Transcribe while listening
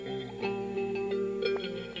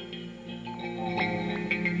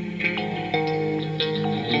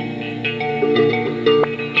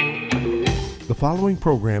following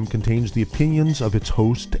program contains the opinions of its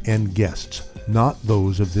host and guests, not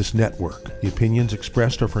those of this network. The opinions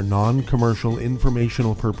expressed are for non-commercial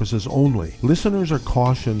informational purposes only. Listeners are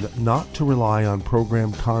cautioned not to rely on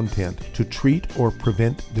program content to treat or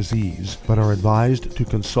prevent disease, but are advised to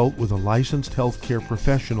consult with a licensed healthcare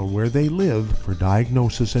professional where they live for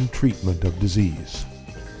diagnosis and treatment of disease.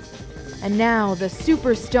 And now, the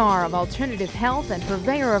superstar of alternative health and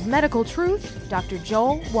purveyor of medical truth, Dr.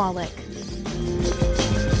 Joel Wallach.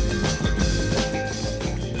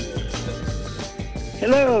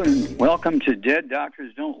 Hello, and welcome to Dead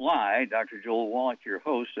Doctors Don't Lie. Dr. Joel Wallach, your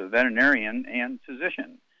host, a veterinarian and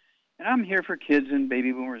physician. And I'm here for kids and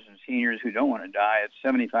baby boomers and seniors who don't want to die at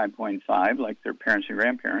 75.5 like their parents and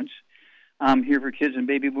grandparents. I'm here for kids and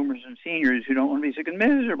baby boomers and seniors who don't want to be sick and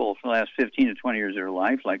miserable for the last 15 to 20 years of their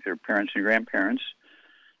life like their parents and grandparents.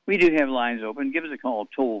 We do have lines open. Give us a call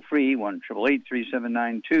toll-free,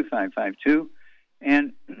 1-888-379-2552.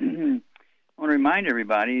 And I want to remind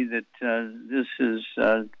everybody that this is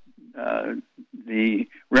the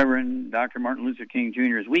Reverend Dr. Martin Luther King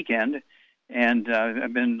Jr.'s weekend, and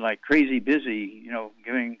I've been like crazy busy,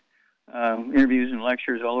 giving interviews and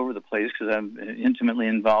lectures all over the place because I'm intimately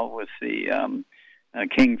involved with the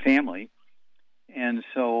King family. And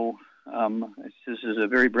so this is a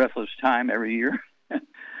very breathless time every year.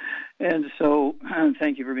 And so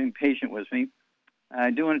thank you for being patient with me.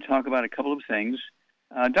 I do want to talk about a couple of things.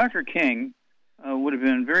 Dr. King would have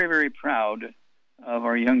been very, very proud of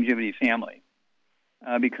our Youngevity family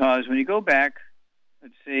because when you go back,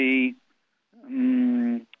 let's say,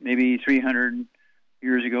 maybe 300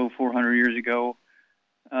 years ago, 400 years ago,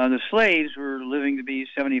 the slaves were living to be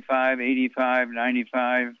 75, 85,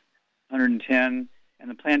 95, 110, and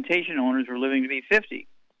the plantation owners were living to be 50.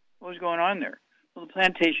 What was going on there? Well, the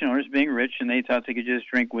plantation owners being rich, and they thought they could just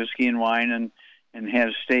drink whiskey and wine and have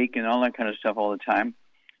steak and all that kind of stuff all the time,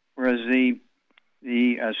 whereas the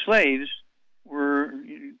slaves were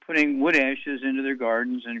putting wood ashes into their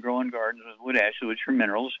gardens and growing gardens with wood ashes, which are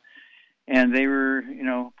minerals. And they were,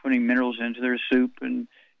 putting minerals into their soup and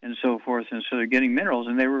so forth. And so they're getting minerals,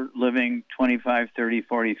 and they were living 25, 30,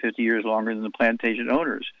 40, 50 years longer than the plantation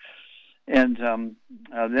owners. And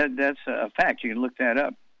that's a fact. You can look that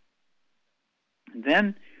up.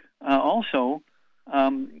 Then also,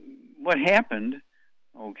 what happened,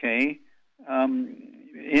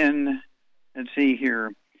 let's see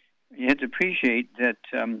here, you have to appreciate that,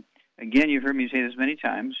 again, you've heard me say this many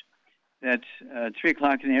times, that 3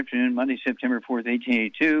 o'clock in the afternoon, Monday, September 4th,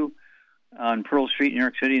 1882, on Pearl Street, New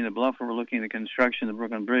York City, in the bluff overlooking the construction of the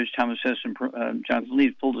Brooklyn Bridge, Thomas Edison, Jonathan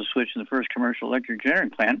Lee pulled the switch in the first commercial electric generating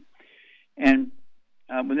plant. And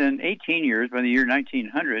within 18 years, by the year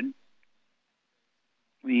 1900,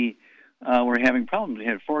 we were having problems. We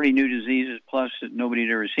had 40 new diseases plus that nobody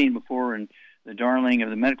had ever seen before, and the darling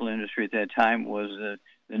of the medical industry at that time was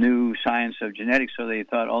the new science of genetics, so they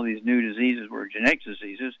thought all these new diseases were genetic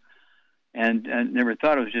diseases. And never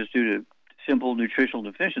thought it was just due to simple nutritional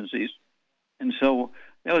deficiencies. And so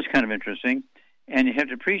that was kind of interesting. And you have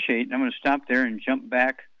to appreciate, and I'm going to stop there and jump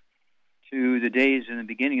back to the days in the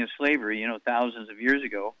beginning of slavery, thousands of years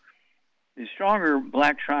ago. The stronger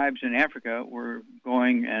black tribes in Africa were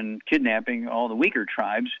going and kidnapping all the weaker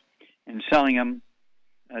tribes and selling them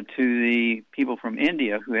to the people from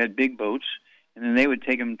India who had big boats, and then they would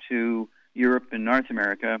take them to Europe and North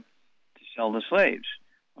America to sell the slaves.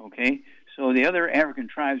 So the other African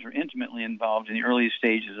tribes were intimately involved in the early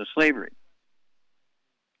stages of slavery.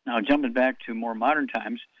 Now, jumping back to more modern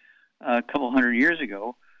times, a couple hundred years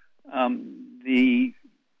ago, one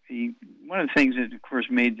of the things that, of course,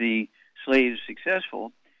 made the slaves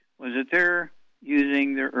successful was that they're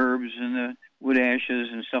using their herbs and the wood ashes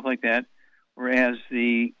and stuff like that, whereas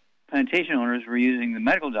the plantation owners were using the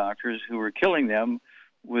medical doctors who were killing them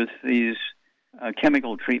with these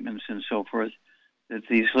chemical treatments and so forth that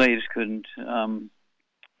the slaves couldn't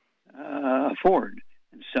afford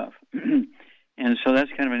and stuff. And so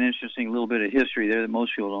that's kind of an interesting little bit of history there that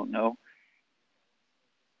most people don't know.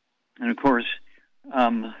 And, of course,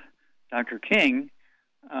 Dr. King,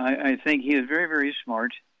 I think he is very, very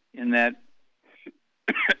smart in that,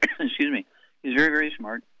 he's very, very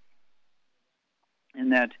smart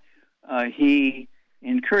in that he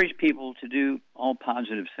encouraged people to do all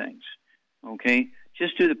positive things,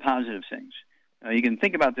 Just do the positive things. You can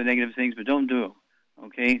think about the negative things, but don't do them,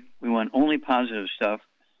 We want only positive stuff.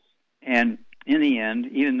 And in the end,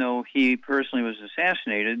 even though he personally was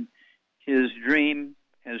assassinated, his dream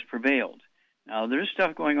has prevailed. Now, there's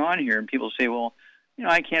stuff going on here, and people say, well,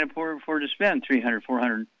 I can't afford to spend $300,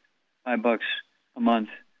 $400, $5 a month,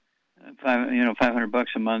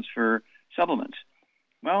 $500 a month for supplements.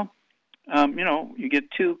 Well, You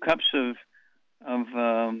get 2 cups of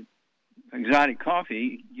exotic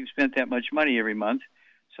coffee. You've spent that much money every month.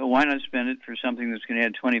 So why not spend it for something that's going to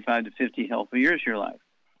add 25 to 50 healthy years to your life?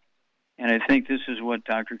 And I think this is what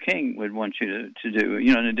Dr. King would want you to do,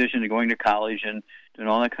 in addition to going to college and doing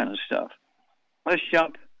all that kind of stuff. Let's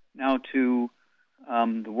jump now to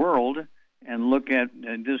the world and look at,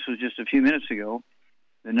 this was just a few minutes ago,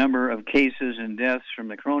 the number of cases and deaths from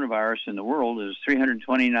the coronavirus in the world is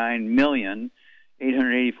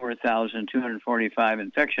 329,884,245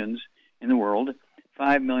 infections in the world,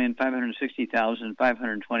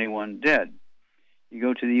 5,560,521 dead. You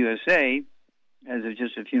go to the USA, as of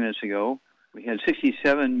just a few minutes ago, we had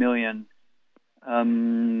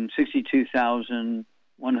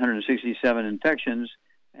 62,167 infections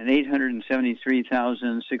and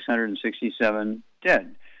 873,667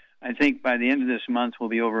 dead. I think by the end of this month, we'll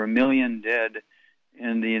be over 1 million dead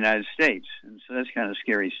in the United States. And so that's kind of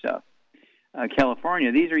scary stuff.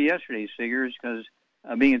 California, these are yesterday's figures because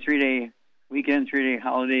being a 3-day weekend, 3-day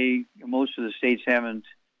holiday, most of the states haven't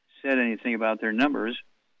said anything about their numbers.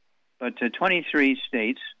 But 23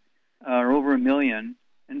 states are over 1 million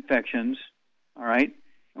infections, all right?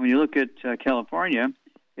 And when you look at California,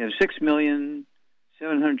 they have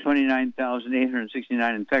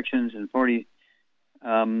 6,729,869 infections and 40,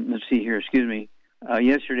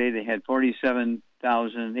 yesterday they had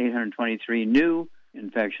 47,823 new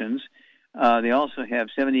infections. They also have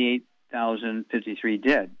 78,053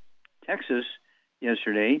 dead. Texas,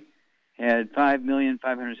 yesterday, had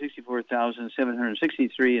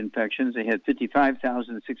 5,564,763 infections. They had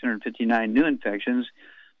 55,659 new infections.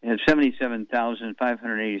 They had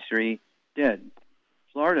 77,583 dead.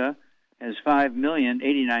 Florida has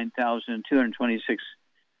 5,089,226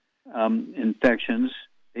 infections.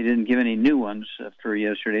 They didn't give any new ones for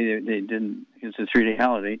yesterday. They didn't. It's a 3-day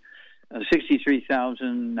holiday.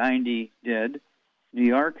 63,090 dead. New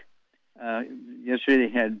York, yesterday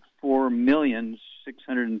they had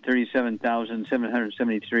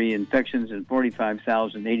 4,637,773 infections and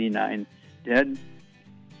 45,089 dead.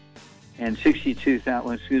 And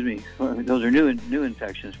 62,000, those are new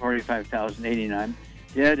infections, 45,089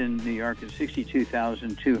 dead in New York and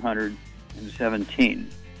 62,217.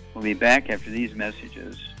 We'll be back after these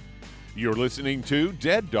messages. You're listening to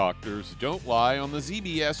Dead Doctors Don't Lie on the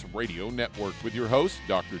ZBS Radio Network with your host,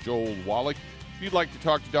 Dr. Joel Wallach. If you'd like to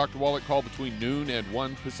talk to Dr. Wallach, call between noon and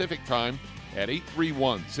 1 Pacific Time at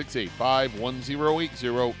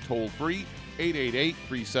 831-685-1080, toll free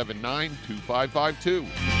 888-379-2552.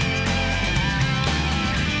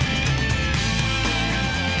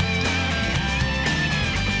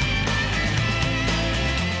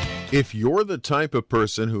 If you're the type of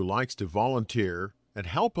person who likes to volunteer and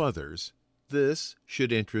help others, this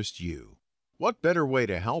should interest you. What better way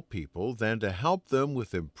to help people than to help them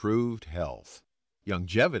with improved health?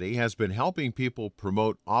 Youngevity has been helping people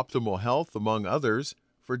promote optimal health among others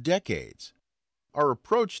for decades. Our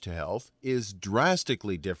approach to health is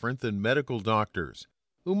drastically different than medical doctors,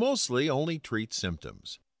 who mostly only treat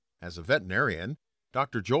symptoms. As a veterinarian,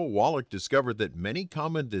 Dr. Joel Wallach discovered that many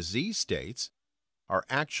common disease states are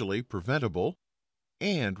actually preventable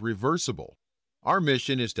and reversible. Our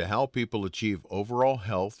mission is to help people achieve overall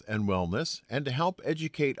health and wellness and to help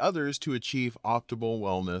educate others to achieve optimal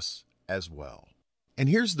wellness as well. And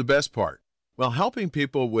here's the best part. While helping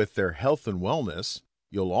people with their health and wellness,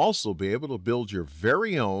 you'll also be able to build your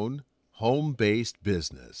very own home-based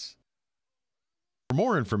business. For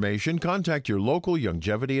more information, contact your local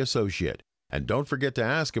Youngevity associate. And don't forget to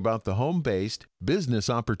ask about the home-based business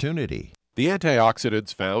opportunity. The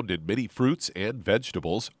antioxidants found in many fruits and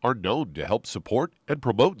vegetables are known to help support and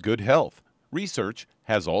promote good health. Research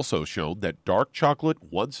has also shown that dark chocolate,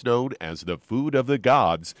 once known as the food of the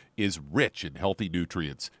gods, is rich in healthy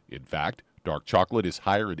nutrients. In fact, dark chocolate is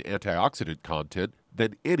higher in antioxidant content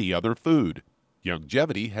than any other food.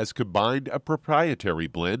 Youngevity has combined a proprietary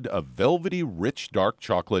blend of velvety rich dark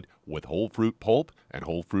chocolate with whole fruit pulp and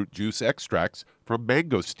whole fruit juice extracts from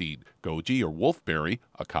mangosteen, goji or wolfberry,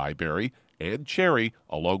 acai berry, and cherry,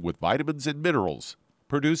 along with vitamins and minerals,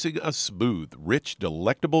 producing a smooth, rich,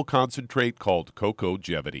 delectable concentrate called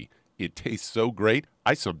Cocogevity. It tastes so great,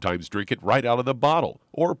 I sometimes drink it right out of the bottle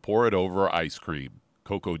or pour it over ice cream.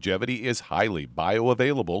 Cocogevity is highly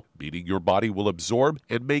bioavailable, meaning your body will absorb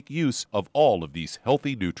and make use of all of these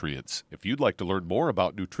healthy nutrients. If you'd like to learn more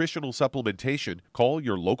about nutritional supplementation, call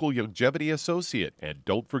your local Youngevity associate and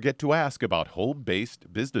don't forget to ask about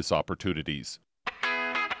home-based business opportunities.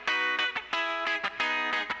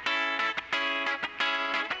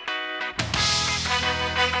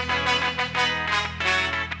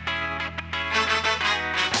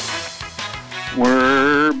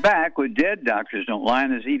 We're back Back with Dead, Doctors Don't Lie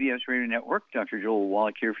on the ZBS Radio Network. Dr. Joel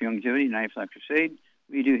Wallach here for Longevity, Knife Life Crusade.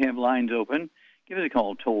 We do have lines open. Give us a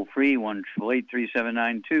call toll-free,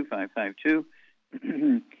 1-888-379-2552.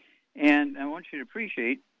 And I want you to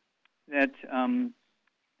appreciate that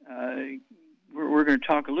we're going to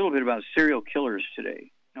talk a little bit about serial killers today.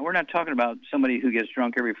 Now, we're not talking about somebody who gets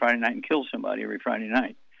drunk every Friday night and kills somebody every Friday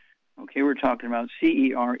night. Okay, we're talking about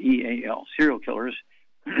C-E-R-E-A-L, serial killers.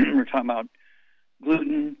 We're talking about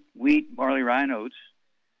gluten, wheat, barley, rye, and oats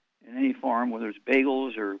in any form, whether it's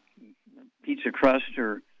bagels or pizza crust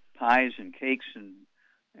or pies and cakes and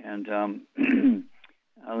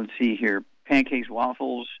let's see here, pancakes,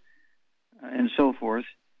 waffles, and so forth.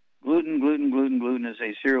 Gluten is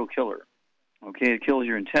a serial killer. Okay, it kills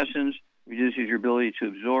your intestines, reduces your ability to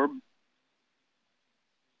absorb.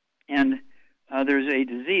 And there's a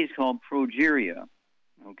disease called progeria.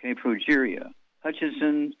 Okay, progeria.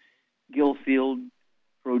 Hutchinson-Gilfeld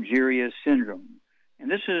progeria syndrome. And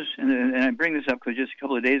this is, and I bring this up because just a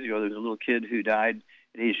couple of days ago, there was a little kid who died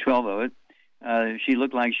at age 12 of it. She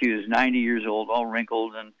looked like she was 90 years old, all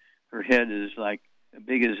wrinkled, and her head is like as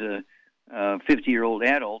big as a 50-year-old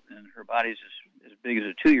adult, and her body's as big as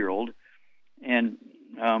a 2-year-old. And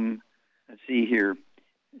let's see here.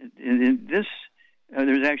 In this,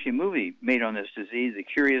 there's actually a movie made on this disease, The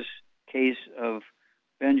Curious Case of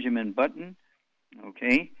Benjamin Button.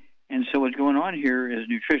 Okay, and so what's going on here is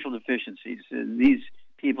nutritional deficiencies. These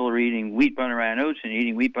people are eating wheat, butter, rye, and oats, and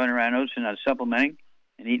eating wheat, butter, rye, and oats, and not supplementing,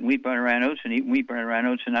 and eating wheat, butter, rye, and oats, and eating wheat, butter, rye, and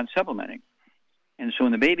oats, and not supplementing. And so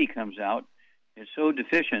when the baby comes out, it's so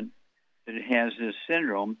deficient that it has this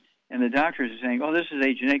syndrome, and the doctors are saying, oh, this is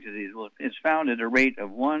a genetic disease. Well, it's found at a rate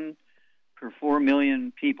of 1 per 4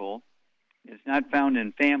 million people. It's not found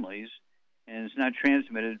in families, and it's not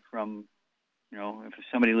transmitted from, if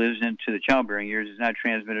somebody lives into the childbearing years, it's not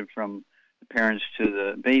transmitted from the parents to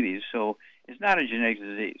the babies. So it's not a genetic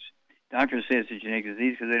disease. Doctors say it's a genetic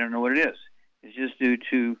disease because they don't know what it is. It's just due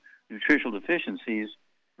to nutritional deficiencies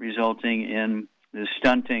resulting in the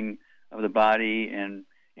stunting of the body and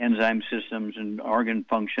enzyme systems and organ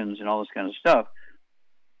functions and all this kind of stuff.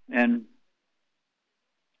 And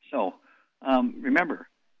so remember,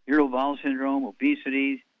 irritable bowel syndrome,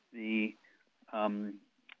 obesity, the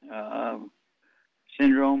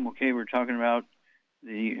syndrome, okay, we're talking about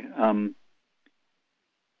the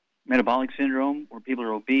metabolic syndrome where people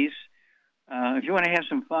are obese. If you want to have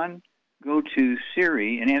some fun, go to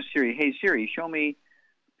Siri and ask Siri, hey, Siri, show me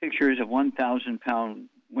pictures of 1,000-pound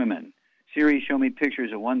women. Siri, show me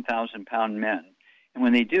pictures of 1,000-pound men. And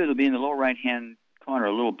when they do, there'll be in the lower right-hand corner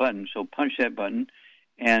a little button, so punch that button,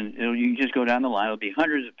 and you can just go down the line. It'll be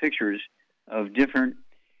hundreds of pictures of different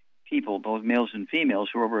people, both males and females,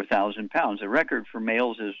 who are over 1,000 pounds. The record for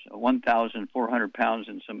males is 1,400 pounds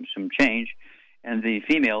and some change, and the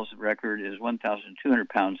females' record is 1,200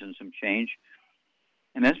 pounds and some change.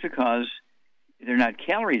 And that's because they're not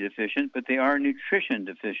calorie deficient, but they are nutrition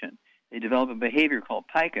deficient. They develop a behavior called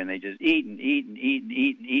pica, and they just eat and eat and eat and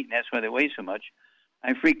eat and eat, and that's why they weigh so much.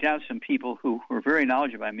 I freaked out some people who were very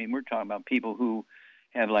knowledgeable. I mean, we're talking about people who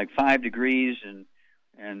have like 5 degrees and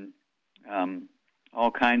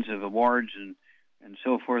all kinds of awards and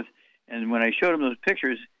so forth. And when I showed them those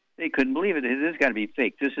pictures, they couldn't believe it. This has got to be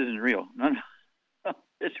fake. This isn't real. No,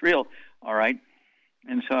 it's real. All right.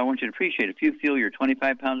 And so I want you to appreciate it. If you feel you're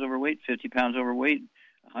 25 pounds overweight, 50 pounds overweight,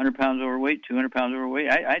 100 pounds overweight, 200 pounds overweight,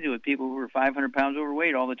 I do with people who are 500 pounds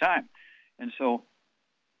overweight all the time. And so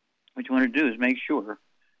what you want to do is make sure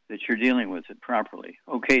that you're dealing with it properly.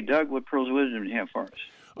 Okay, Doug, what pearls of wisdom do you have for us?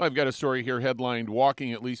 Well, I've got a story here headlined,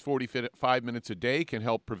 Walking at least 45 minutes a day can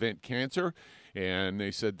help prevent cancer. And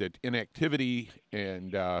they said that inactivity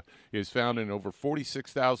is found in over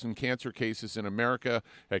 46,000 cancer cases in America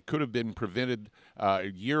that could have been prevented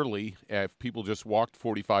yearly if people just walked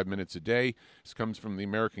 45 minutes a day. This comes from the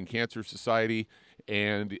American Cancer Society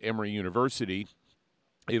and Emory University.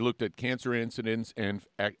 They looked at cancer incidence and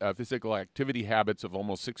physical activity habits of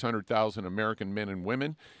almost 600,000 American men and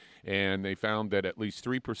women. And they found that at least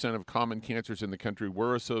 3% of common cancers in the country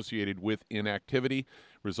were associated with inactivity.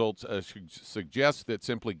 Results suggest that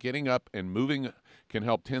simply getting up and moving can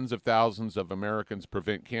help tens of thousands of Americans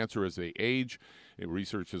prevent cancer as they age.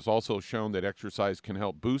 Research has also shown that exercise can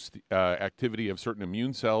help boost the activity of certain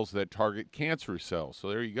immune cells that target cancer cells. So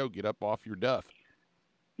there you go. Get up off your duff.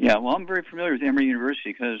 Yeah, well, I'm very familiar with Emory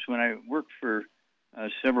University because when I worked for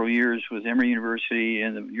several years with Emory University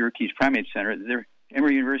and the Yerkes Primate Center,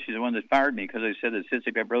 Emory University is the one that fired me because I said that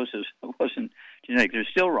cystic fibrosis wasn't genetic. They're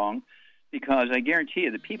still wrong because I guarantee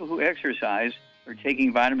you the people who exercise are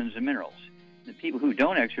taking vitamins and minerals. The people who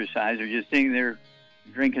don't exercise are just sitting there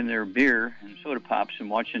drinking their beer and soda pops and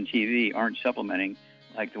watching TV aren't supplementing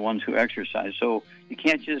like the ones who exercise. So you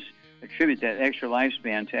can't just attribute that extra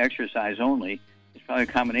lifespan to exercise only. It's probably a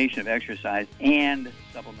combination of exercise and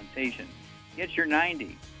supplementation. Get your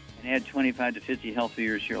 90 and add 25 to 50 healthy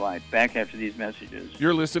years to your life. Back after these messages.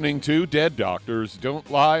 You're listening to Dead Doctors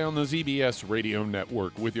Don't Lie on the ZBS Radio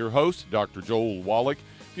Network with your host, Dr. Joel Wallach.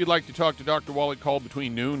 If you'd like to talk to Dr. Wallach, call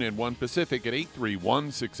between noon and 1 Pacific at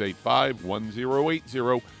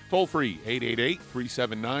 831-685-1080. Toll free,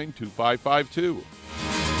 888-379-2552.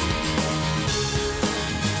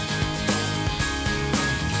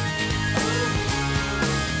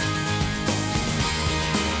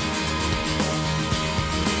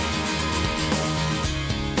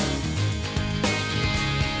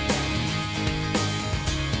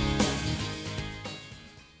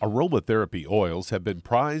 Aromatherapy oils have been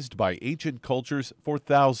prized by ancient cultures for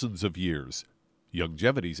thousands of years.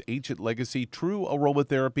 Youngevity's ancient legacy, True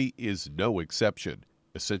Aromatherapy, is no exception.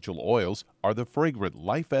 Essential oils are the fragrant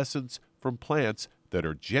life essence from plants that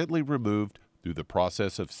are gently removed through the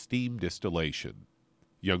process of steam distillation.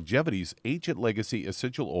 Youngevity's ancient legacy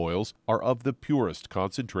essential oils are of the purest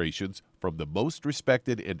concentrations from the most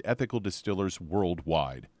respected and ethical distillers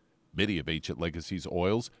worldwide. Many of Ancient Legacy's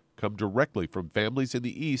oils come directly from families in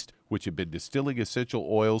the East which have been distilling essential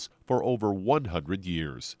oils for over 100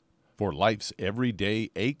 years. For life's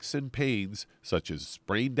everyday aches and pains, such as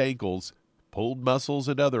sprained ankles, pulled muscles,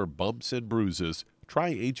 and other bumps and bruises, try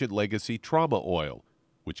Ancient Legacy Trauma Oil,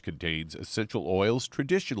 which contains essential oils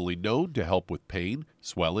traditionally known to help with pain,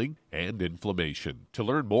 swelling, and inflammation. To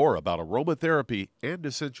learn more about aromatherapy and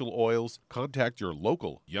essential oils, contact your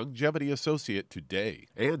local Youngevity associate today.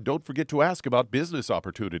 And don't forget to ask about business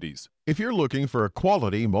opportunities. If you're looking for a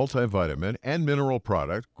quality multivitamin and mineral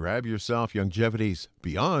product, grab yourself Youngevity's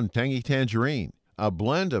Beyond Tangy Tangerine, a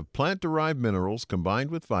blend of plant-derived minerals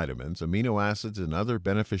combined with vitamins, amino acids, and other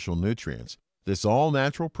beneficial nutrients. This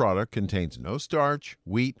all-natural product contains no starch,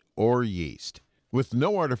 wheat, or yeast, with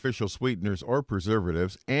no artificial sweeteners or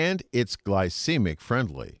preservatives, and it's glycemic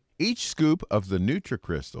friendly. Each scoop of the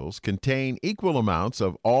NutriCrystals contain equal amounts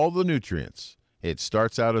of all the nutrients. It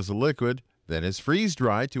starts out as a liquid, then is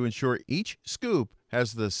freeze-dried to ensure each scoop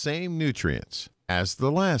has the same nutrients as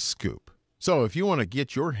the last scoop. So if you want to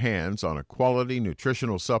get your hands on a quality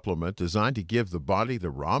nutritional supplement designed to give the body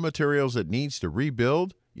the raw materials it needs to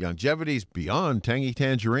rebuild, Youngevity's Beyond Tangy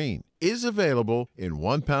Tangerine is available in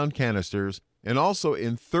 1-pound canisters and also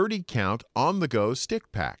in 30-count on-the-go stick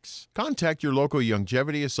packs. Contact your local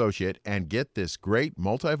Youngevity associate and get this great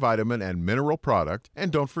multivitamin and mineral product, and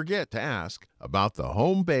don't forget to ask about the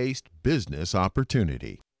home-based business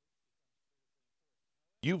opportunity.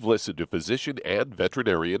 You've listened to physician and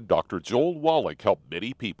veterinarian Dr. Joel Wallach help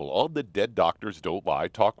many people on the Dead Doctors Don't Lie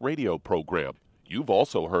talk radio program. You've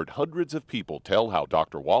also heard hundreds of people tell how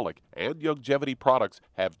Dr. Wallach and Youngevity products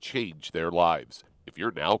have changed their lives. If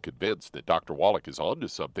you're now convinced that Dr. Wallach is onto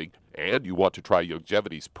something and you want to try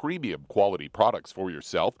Youngevity's premium quality products for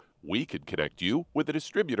yourself, we can connect you with a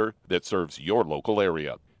distributor that serves your local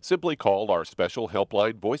area. Simply call our special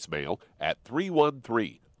helpline voicemail at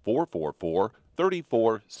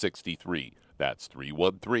 313-444-3463. That's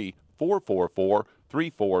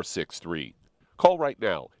 313-444-3463. Call right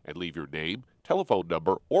now and leave your name, telephone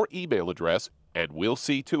number, or email address, and we'll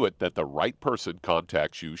see to it that the right person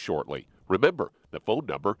contacts you shortly. Remember, the phone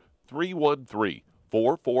number,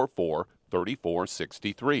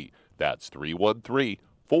 313-444-3463. That's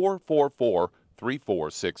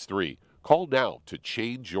 313-444-3463. Call now to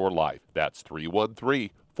change your life. That's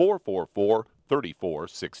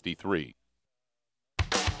 313-444-3463.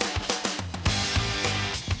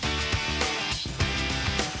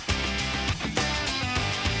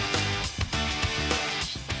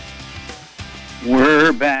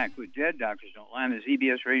 We're back with Dead Doctors Don't Lie on the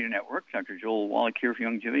ZBS Radio Network. Dr. Joel Wallach here for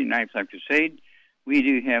Youngevity, Ninth Life Crusade. We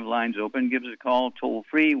do have lines open. Give us a call,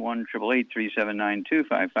 toll-free,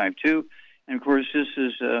 1-888-379-2552. And, of course, this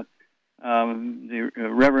is the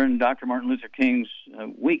Reverend Dr. Martin Luther King's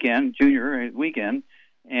junior weekend.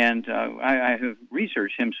 And I have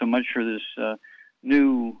researched him so much for this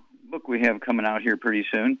new book we have coming out here pretty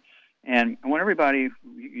soon. And I want everybody,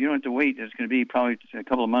 you don't have to wait. It's going to be probably a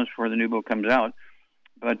couple of months before the new book comes out.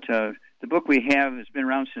 But the book we have has been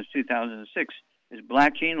around since 2006. Is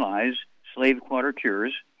Black Gene Lies, Slave Quarter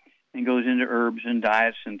Cures, and goes into herbs and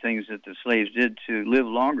diets and things that the slaves did to live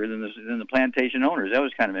longer than the plantation owners. That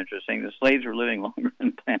was kind of interesting. The slaves were living longer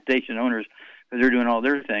than plantation owners because they're doing all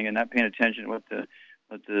their thing and not paying attention to what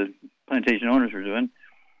the plantation owners were doing.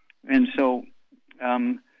 And so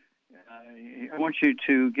I want you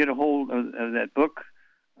to get a hold of that book.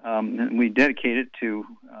 and we dedicate it to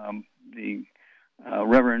the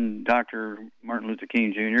Reverend Dr. Martin Luther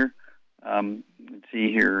King Jr. Let's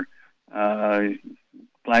see here.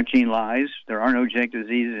 Black gene lies. There are no genetic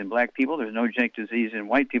diseases in black people. There's no genetic disease in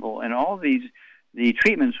white people. And all these, the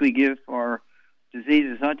treatments we give for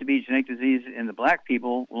diseases thought to be genetic disease in the black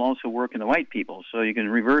people will also work in the white people. So you can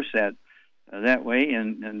reverse that way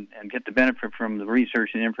and get the benefit from the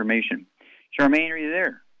research and information. Charmaine, are you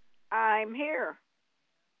there? I'm here.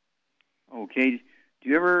 Okay. Do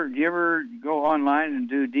you ever go online and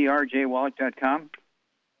do drjwallach.com?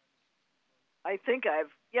 I think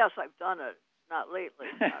I've done it. Not lately,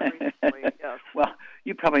 not recently, yes. Well,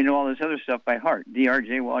 you probably know all this other stuff by heart,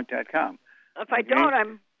 drjwallach.com. If I don't,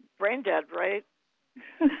 I'm brain dead, right?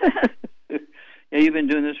 Yeah, you've been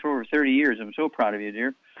doing this for over 30 years. I'm so proud of you,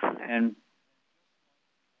 dear. And,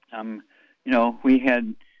 we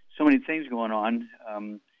had so many things going on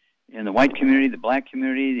in the white community, the black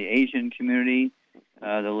community, the Asian community,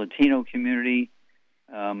 the Latino community.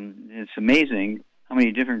 It's amazing how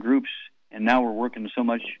many different groups, and now we're working so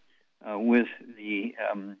much with the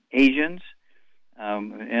Asians,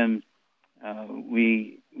 and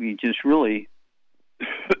we just really,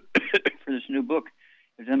 for this new book,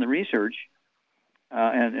 have done the research,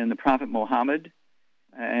 and the Prophet Muhammad,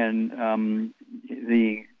 and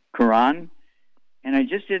the Quran, and I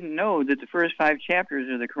just didn't know that the first 5 chapters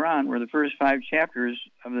of the Quran were the first 5 chapters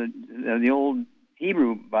of the old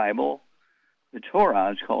Hebrew Bible. The Torah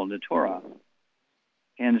is called the Torah,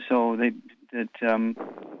 and so the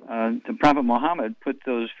Prophet Muhammad put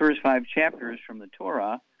those first 5 chapters from the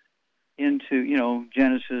Torah into,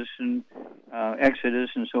 Genesis and Exodus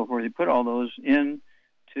and so forth. He put all those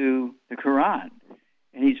into the Quran.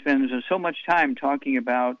 And he spends so much time talking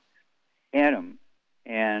about Adam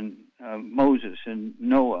and Moses and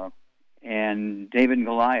Noah and David and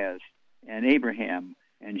Goliath and Abraham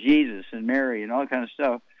and Jesus and Mary and all that kind of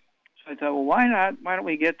stuff. So I thought, well, why not? Why don't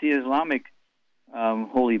we get the Islamic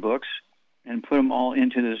holy books and put them all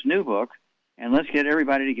into this new book, and let's get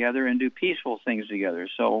everybody together and do peaceful things together.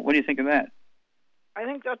 So what do you think of that? I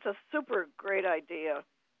think that's a super great idea,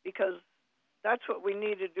 because that's what we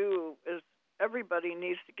need to do, is everybody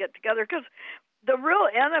needs to get together, because the real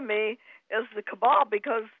enemy is the cabal,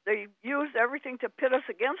 because they use everything to pit us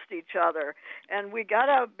against each other, and we got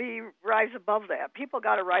to rise above that. People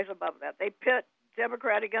got to rise above that. They pit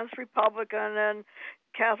Democrat against Republican and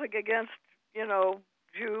Catholic against,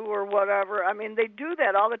 Jew or whatever. I mean, they do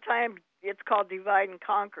that all the time. It's called divide and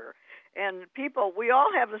conquer. And people, we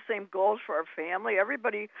all have the same goals for our family.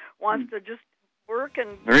 Everybody wants to just work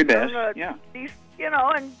and very best,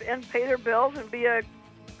 and pay their bills and be a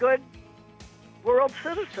good world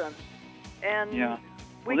citizen. And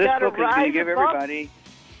we got to rise above. This book is going to give everybody,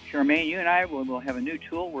 Charmaine, you and I will have a new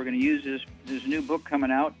tool. We're going to use this new book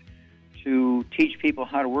coming out to teach people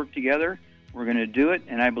how to work together. We're going to do it,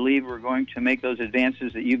 and I believe we're going to make those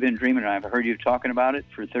advances that you've been dreaming of. I've heard you talking about it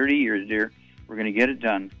for 30 years, dear. We're going to get it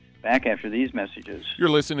done. Back after these messages. You're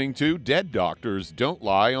listening to Dead Doctors Don't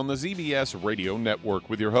Lie on the ZBS Radio Network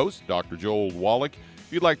with your host, Dr. Joel Wallach.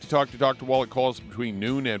 If you'd like to talk to Dr. Wallach, call us between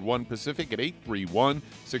noon and 1 Pacific at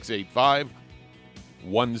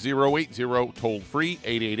 831-685-1080, toll free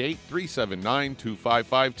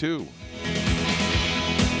 888-379-2552.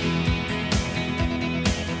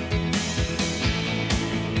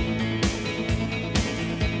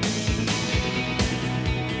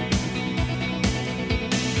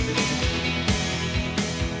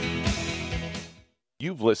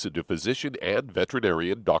 You've listened to physician and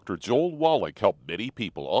veterinarian Dr. Joel Wallach help many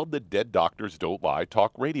people on the Dead Doctors Don't Lie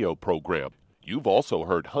talk radio program. You've also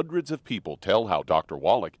heard hundreds of people tell how Dr.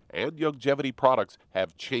 Wallach and Youngevity products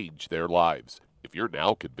have changed their lives. If you're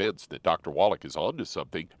now convinced that Dr. Wallach is onto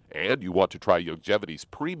something and you want to try Youngevity's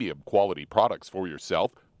premium quality products for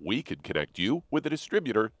yourself, we can connect you with a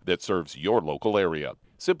distributor that serves your local area.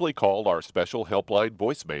 Simply call our special helpline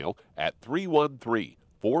voicemail at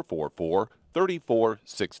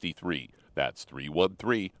 313-444-3463. That's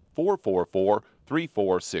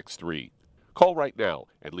 313-444-3463. Call right now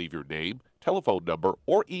and leave your name, telephone number,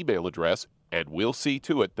 or email address, and we'll see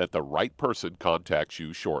to it that the right person contacts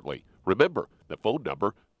you shortly. Remember, the phone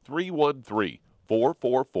number,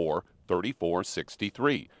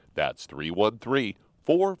 313-444-3463. That's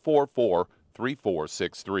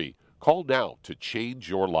 313-444-3463. Call now to change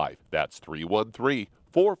your life. That's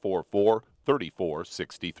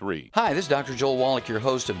 313-444-3463. Hi, this is Dr. Joel Wallach, your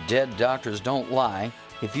host of Dead Doctors Don't Lie.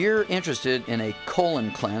 If you're interested in a colon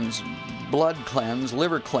cleanse, blood cleanse,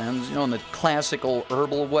 liver cleanse, in the classical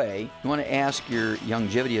herbal way, you want to ask your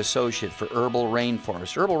Youngevity associate for Herbal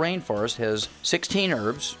Rainforest. Herbal Rainforest has 16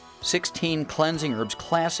 herbs, 16 cleansing herbs,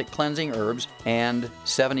 classic cleansing herbs, and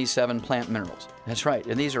 77 plant minerals. That's right,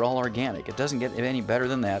 and these are all organic. It doesn't get any better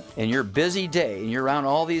than that. In your busy day, and you're around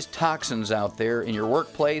all these toxins out there in your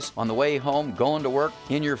workplace, on the way home, going to work,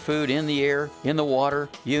 in your food, in the air, in the water,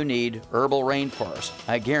 you need Herbal Rainforest.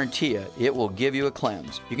 I guarantee you, it will give you a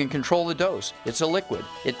cleanse. You can control the dose. It's a liquid.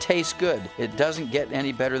 It tastes good. It doesn't get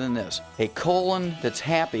any better than this. A colon that's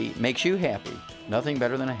happy makes you happy. Nothing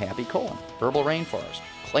better than a happy colon. Herbal Rainforest.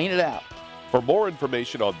 Clean it out. For more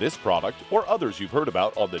information on this product or others you've heard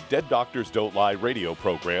about on the Dead Doctors Don't Lie radio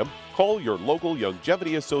program, call your local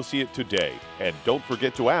Youngevity associate today. And don't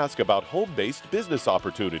forget to ask about home-based business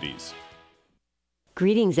opportunities.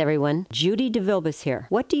 Greetings, everyone. Judy DeVilbus here.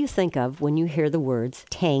 What do you think of when you hear the words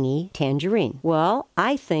tangy tangerine? Well,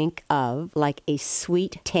 I think of like a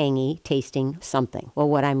sweet, tangy tasting something. Well,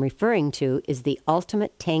 what I'm referring to is the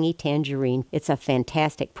Ultimate Tangy Tangerine. It's a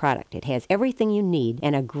fantastic product. It has everything you need,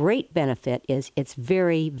 and a great benefit is it's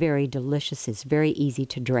very, very delicious. It's very easy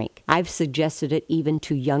to drink. I've suggested it even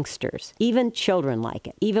to youngsters. Even children like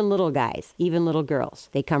it. Even little guys. Even little girls.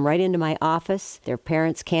 They come right into my office. Their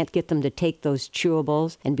parents can't get them to take those chewables.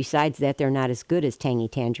 And besides that, they're not as good as Tangy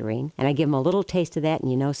Tangerine. And I give them a little taste of that, and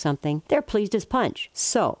you know something? They're pleased as punch.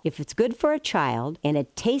 So, if it's good for a child and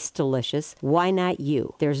it tastes delicious, why not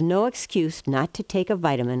you? There's no excuse not to take a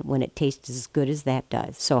vitamin when it tastes as good as that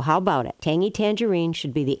does. So how about it? Tangy Tangerine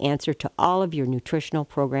should be the answer to all of your nutritional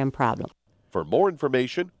program problems. For more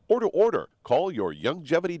information or to order, call your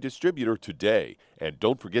Youngevity distributor today. And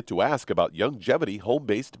don't forget to ask about Youngevity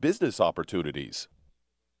home-based business opportunities.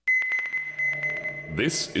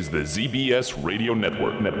 This is the ZBS Radio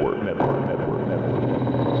Network.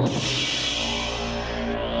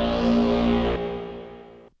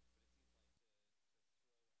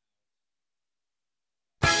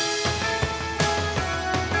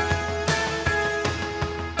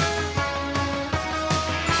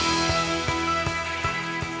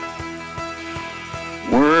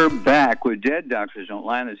 We're back with Dead Doctors Don't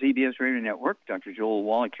Lie on the ZBS Radio Network. Dr. Joel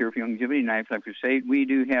Wallach here for Youngevity, Knife Life Crusade. We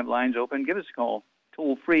do have lines open. Give us a call.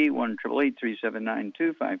 Toll free,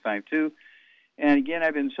 1-888-379-2552. And again,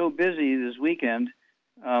 I've been so busy this weekend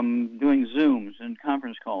doing Zooms and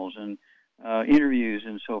conference calls and interviews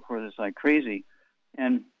and so forth. It's like crazy.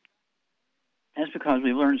 And that's because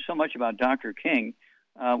we've learned so much about Dr. King.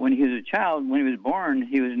 When he was a child, when he was born,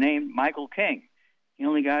 he was named Michael King. He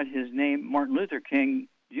only got his name Martin Luther King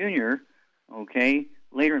Jr.,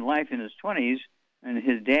 later in life in his 20s, and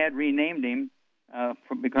his dad renamed him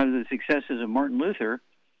because of the successes of Martin Luther,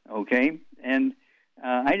 and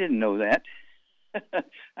I didn't know that.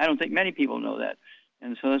 I don't think many people know that.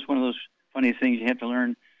 And so that's one of those funny things you have to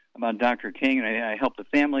learn about Dr. King, and I helped the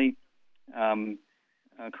family.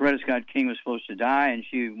 Coretta Scott King was supposed to die, and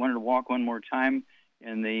she wanted to walk one more time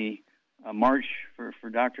in the march for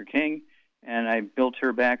Dr. King, and I built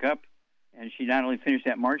her back up, and she not only finished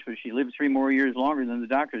that march, but she lived 3 more years longer than the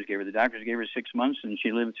doctors gave her. The doctors gave her 6 months, and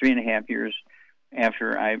she lived 3.5 years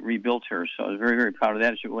after I rebuilt her. So I was very, very proud of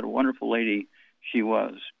that. What a wonderful lady she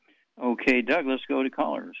was. Okay, Doug, let's go to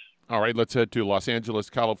callers. All right, let's head to Los Angeles,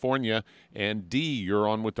 California. And Dee, you're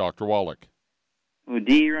on with Dr. Wallach. Well,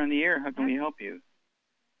 Dee, you're on the air. How can we help you?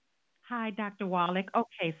 Hi, Dr. Wallach.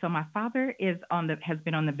 Okay, so my father has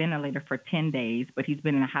been on the ventilator for 10 days, but he's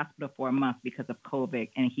been in the hospital for a month because of COVID,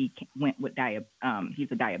 and he went with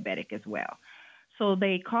he's a diabetic as well. So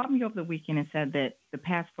they called me over the weekend and said that the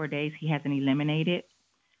past 4 days he hasn't eliminated.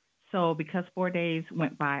 So because 4 days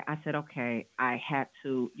went by, I said, okay, I had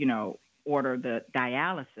to, order the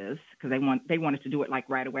dialysis because they wanted to do it like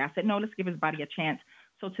right away. I said, no, let's give his body a chance.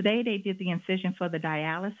 So today they did the incision for the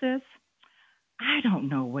dialysis. I don't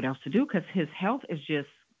know what else to do because his health is just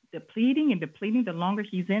depleting the longer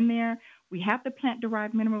he's in there. We have the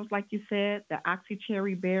plant-derived minerals, like you said, the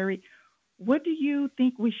oxycherry berry. What do you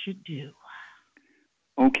think we should do?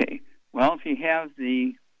 Okay. Well, if you have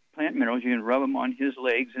the plant minerals, you can rub them on his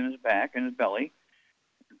legs and his back and his belly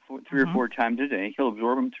 3 or 4 times a day. He'll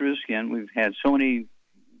absorb them through his skin. We've had so many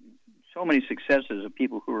successes of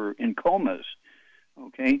people who are in comas,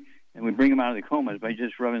 and we bring them out of the comas by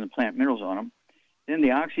just rubbing the plant minerals on them. Then the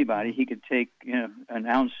Oxybody, he could take an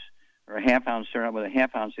ounce or a half ounce, start out with a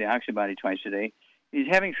half ounce of the Oxybody twice a day. If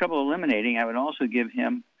he's having trouble eliminating, I would also give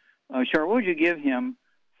him, what would you give him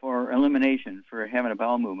for elimination, for having a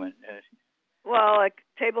bowel movement? Well, a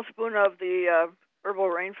tablespoon of the Herbal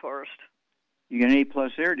Rainforest. You get an A+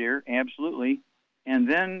 there, dear, absolutely. And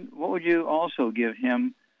then what would you also give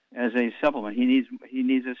him as a supplement? He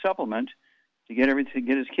needs a supplement to get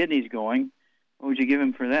his kidneys going. What would you give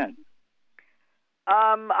him for that?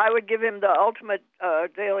 I would give him the Ultimate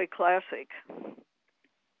Daily Classic.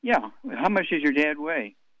 Yeah. How much does your dad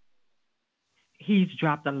weigh? He's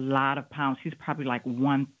dropped a lot of pounds. He's probably like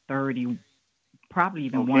 130, probably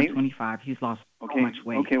even 125. He's lost so much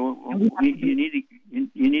weight. Okay. Well, you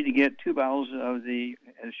need to get 2 bottles of the,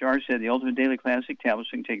 as Shar said, the Ultimate Daily Classic tablets.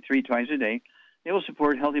 You can take 3 twice a day. They will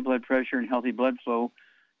support healthy blood pressure and healthy blood flow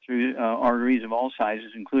through arteries of all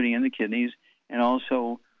sizes, including in the kidneys, and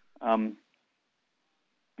also, and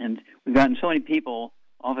we've gotten so many people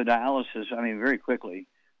off of dialysis, very quickly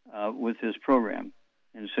with this program.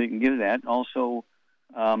 And so you can give that. Also,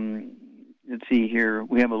 let's see here,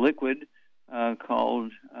 we have a liquid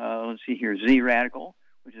called, Z-Radical,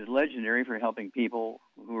 which is legendary for helping people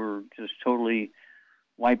who are just totally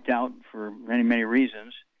wiped out for many, many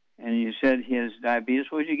reasons. And you said he has diabetes.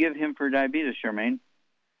 What would you give him for diabetes, Charmaine?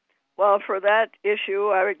 Well, for that issue,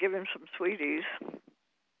 I would give him some Sweeties.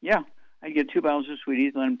 Yeah, I'd get 2 bottles of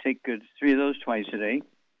Sweeties, let him take 3 of those twice a day.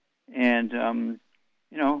 And,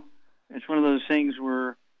 it's one of those things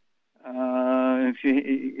where if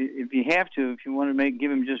you have to, if you want to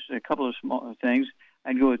give him just a couple of small things,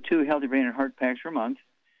 I'd go with 2 Healthy Brain and Heart Packs per month,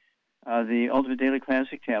 the Ultimate Daily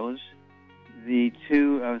Classic tablets, the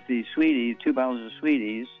 2 of the Sweeties, 2 bottles of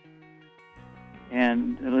Sweeties,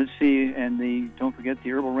 and let's see, and don't forget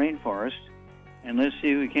the Herbal Rainforest, and let's see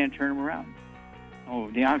if we can't turn them around.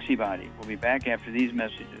 Oh, the Oxybody. We'll be back after these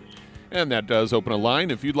messages. And that does open a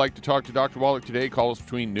line. If you'd like to talk to Dr. Wallach today, call us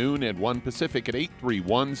between noon and 1 Pacific at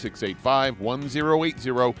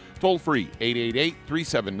 831-685-1080. Toll free,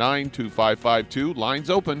 888-379-2552. Lines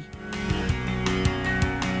open.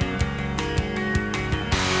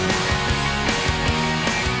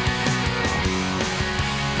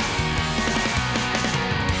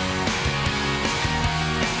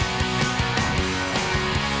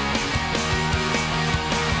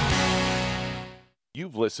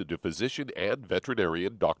 You've listened to physician and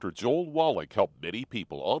veterinarian Dr. Joel Wallach help many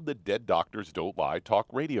people on the Dead Doctors Don't Lie talk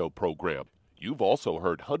radio program. You've also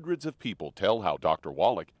heard hundreds of people tell how Dr.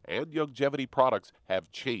 Wallach and Youngevity products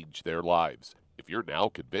have changed their lives. If you're now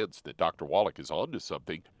convinced that Dr. Wallach is onto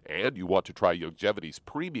something and you want to try Youngevity's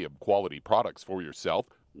premium quality products for yourself,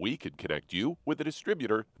 we can connect you with a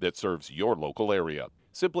distributor that serves your local area.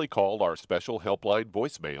 Simply call our special helpline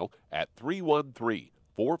voicemail at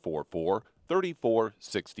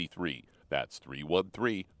 313-444-3463. That's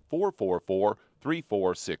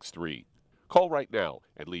 313-444-3463. Call right now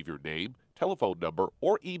and leave your name, telephone number,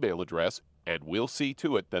 or email address, and we'll see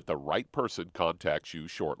to it that the right person contacts you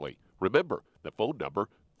shortly. Remember, the phone number,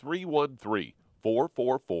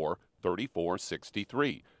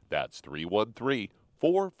 313-444-3463. That's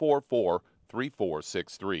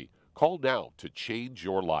 313-444-3463. Call now to change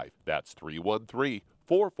your life. That's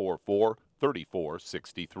 313-444-3463.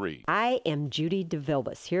 3463. I am Judy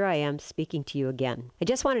DeVilbus. Here I am speaking to you again. I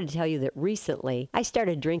just wanted to tell you that recently I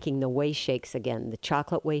started drinking the Whey Shakes again, the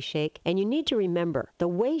chocolate Whey Shake. And you need to remember, the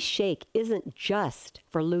Whey Shake isn't just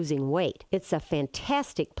for losing weight. It's a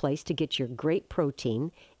fantastic place to get your great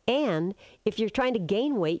protein. And if you're trying to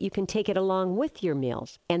gain weight, you can take it along with your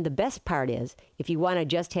meals. And the best part is, if you want to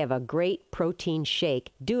just have a great protein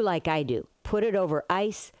shake, do like I do. Put it over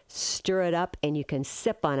ice, stir it up, and you can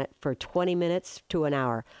sip on it for 20 minutes to an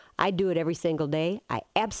hour. I do it every single day. I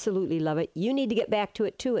absolutely love it. You need to get back to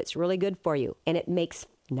it too. It's really good for you. And it makes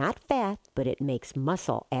not fat, but it makes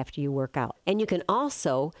muscle after you work out. And you can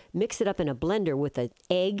also mix it up in a blender with an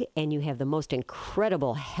egg, and you have the most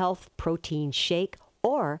incredible health protein shake.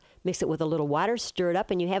 Or mix it with a little water, stir it up,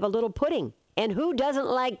 and you have a little pudding. And who doesn't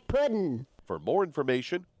like pudding? For more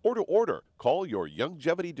information or to order, call your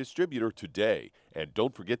Youngevity distributor today. And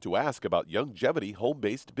don't forget to ask about Youngevity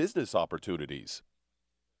home-based business opportunities.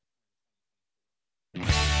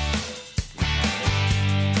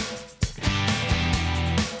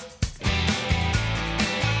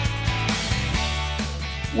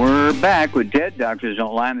 We're back with Dead Doctors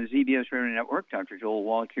Don't Lie on the ZBS Radio Network. Dr. Joel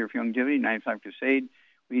Wallach here for Youngevity, 95 Crusade.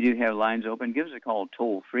 We do have lines open. Give us a call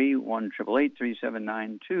toll-free,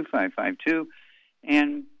 1-888-379-2552.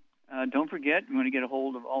 And don't forget, you want to get a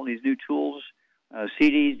hold of all these new tools,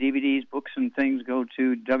 CDs, DVDs, books, and things, go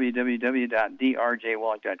to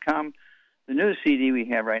www.drjwallach.com. The new CD we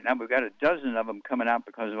have right now, we've got a dozen of them coming out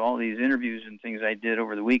because of all these interviews and things I did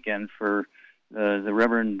over the weekend for the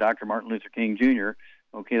Reverend Dr. Martin Luther King Jr.,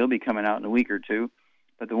 Okay, they'll be coming out in a week or two.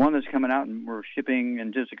 But the one that's coming out and we're shipping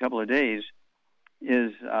in just a couple of days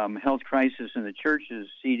is Health Crisis in the Church, is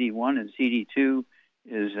CD1, and CD2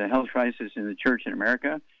 is Health Crisis in the Church in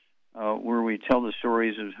America, where we tell the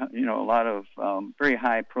stories of, a lot of very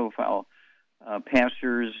high-profile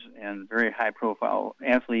pastors and very high-profile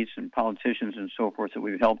athletes and politicians and so forth that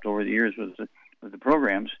we've helped over the years with the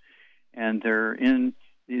programs. And they're in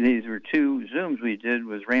these were 2 Zooms we did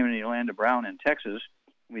with Raymond and Yolanda Brown in Texas.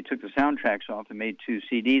 We took the soundtracks off and made 2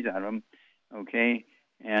 CDs out of them, okay?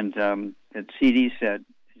 And that CD set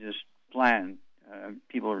just flying.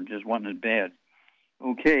 People are just wanting it bad.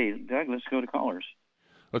 Okay, Doug, let's go to callers.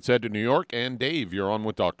 Let's head to New York. And Dave, you're on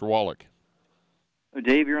with Dr. Wallach.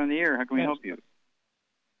 Dave, you're on the air. How can we help you?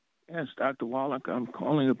 Yes, Dr. Wallach, I'm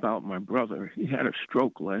calling about my brother. He had a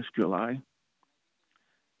stroke last July.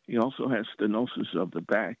 He also has stenosis of the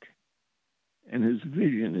back, and his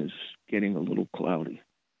vision is getting a little cloudy.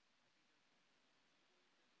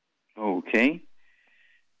 Okay.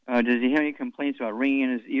 Does he have any complaints about ringing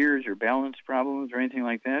in his ears or balance problems or anything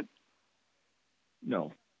like that?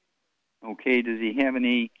 No. Okay. Does he have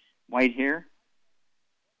any white hair?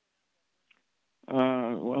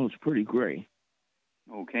 Well, it's pretty gray.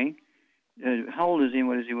 Okay. How old is he and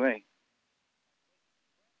what does he weigh?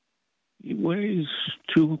 He weighs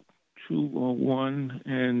 201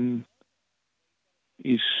 and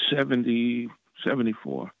he's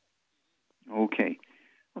 74. Okay.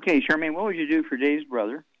 Okay, Charmaine, what would you do for Dave's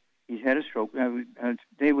brother? He's had a stroke.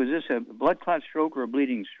 Dave, was this a blood clot stroke or a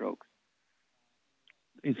bleeding stroke?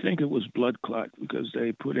 They think it was blood clot because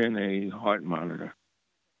they put in a heart monitor.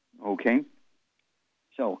 Okay.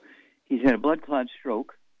 So he's had a blood clot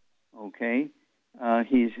stroke. Okay.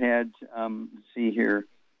 He's had, let's see here,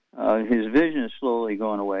 his vision is slowly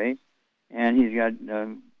going away, and he's got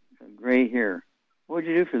gray hair. What would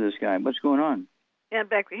you do for this guy? What's going on? And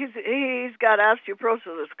back, he's got osteoporosis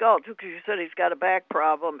of the skull too, because you said he's got a back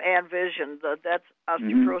problem and vision. That's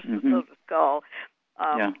osteoporosis of the skull.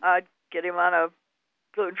 I'd get him on a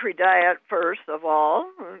gluten-free diet first of all.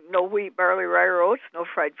 No wheat, barley, rye, or oats. No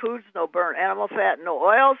fried foods. No burnt animal fat. No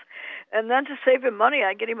oils. And then to save him money,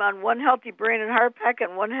 I'd get him on 1 healthy brain and heart pack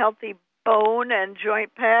and 1 healthy bone and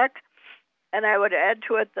joint pack. And I would add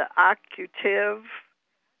to it the Occutive.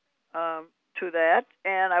 To that,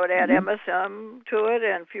 and I would add MSM to it,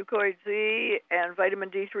 and Fucoid Z, and vitamin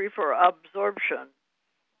D3 for absorption.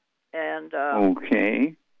 And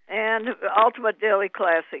okay. And Ultimate Daily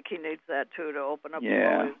Classic, he needs that too to open up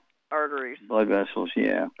all his arteries, blood vessels.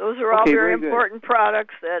 Yeah, those are all very important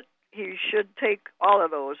products that he should take all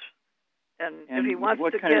of those. And if he wants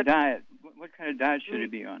what to kind get of diet? What kind of diet should he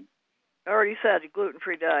be on? I already said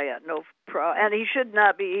gluten-free diet, and he should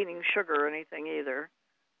not be eating sugar or anything either.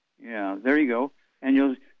 Yeah, there you go. And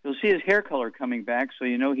you'll see his hair color coming back, so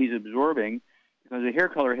you know he's absorbing, because the hair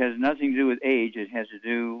color has nothing to do with age. It has to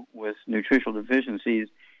do with nutritional deficiencies.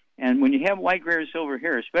 And when you have white, gray, or silver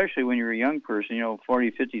hair, especially when you're a young person,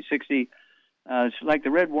 40, 50, 60, it's like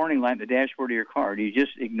the red warning light in the dashboard of your car. Do you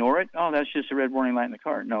just ignore it? Oh, that's just a red warning light in the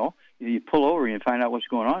car. No, you pull over and find out what's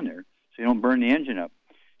going on there, so you don't burn the engine up.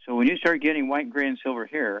 So when you start getting white, gray, and silver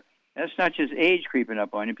hair, that's not just age creeping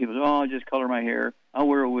up on you. People say, I'll just color my hair. I'll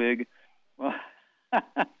wear a wig. Well,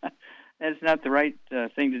 that's not the right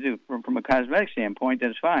thing to do. From a cosmetic standpoint,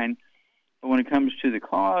 that's fine. But when it comes to the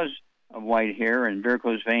cause of white hair and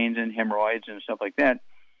varicose veins and hemorrhoids and stuff like that,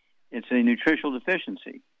 it's a nutritional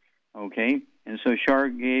deficiency. Okay? And so Char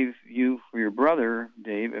gave you, for your brother,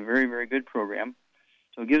 Dave, a very, very good program.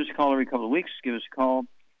 So give us a call every couple of weeks. Give us a call,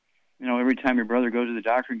 every time your brother goes to the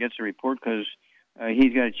doctor and gets a report, because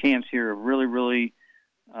he's got a chance here of really, really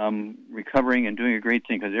recovering and doing a great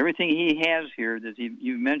thing. Because everything he has here that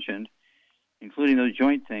you mentioned, including those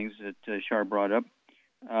joint things that Char brought up,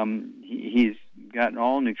 he's gotten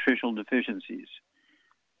all nutritional deficiencies.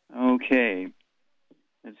 Okay.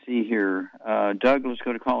 Let's see here. Doug, let's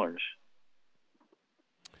go to callers.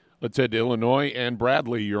 Let's head to Illinois. And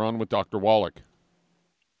Bradley, you're on with Dr. Wallach.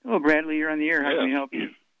 Hello, Bradley. You're on the air. How can we help you?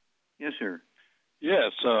 Yes, sir.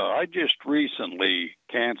 Yes, I just recently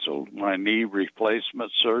canceled my knee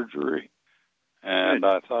replacement surgery, and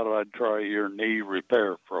I thought I'd try your knee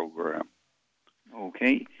repair program.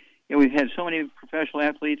 Okay. Yeah, we've had so many professional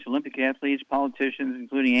athletes, Olympic athletes, politicians,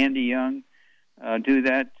 including Andy Young, do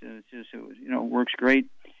that. It just, works great.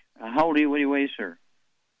 How old are you? What do you weigh, sir?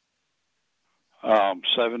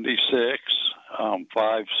 76. I'm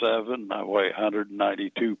 5'7". I weigh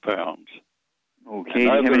 192 pounds. Okay. Do you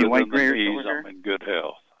have any white, gray, or silver hair? I'm in good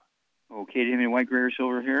health. Okay. Do you have any white, gray, or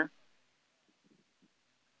silver hair?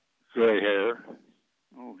 Gray hair.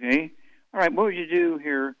 Okay. All right. What would you do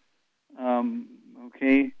here?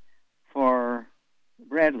 For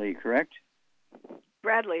Bradley, correct?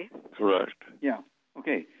 Bradley. Correct. Yeah.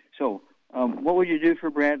 Okay. So, what would you do for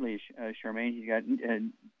Bradley, Charmaine? He got.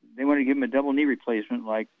 They want to give him a double knee replacement,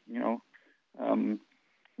 like Andy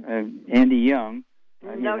Young. He's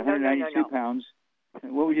 192 pounds.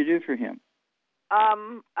 What would you do for him?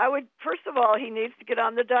 I would, first of all, he needs to get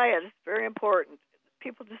on the diet. It's very important.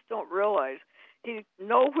 People just don't realize.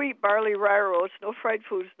 No wheat, barley, rye oats, no fried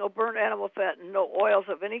foods, no burnt animal fat, and no oils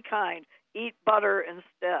of any kind. Eat butter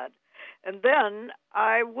instead. And then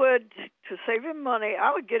I would, to save him money,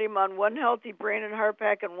 I would get him on one healthy brain and heart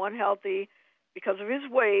pack and one healthy, because of his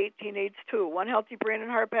weight, he needs two. One healthy brain and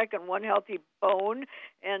heart pack and one healthy bone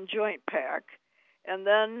and joint pack. And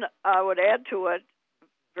then I would add to it,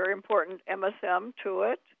 very important, MSM to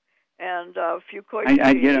it, and Fucoid.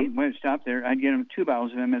 I'd get him, stop there, I'd get him 2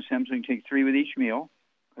 bottles of MSM so he can take 3 with each meal.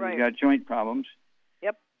 Right. He's got joint problems.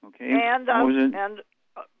 Yep. Okay. And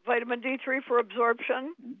vitamin D3 for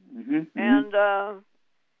absorption. Mm-hmm.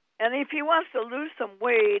 And if he wants to lose some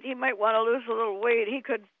weight, he might want to lose a little weight. He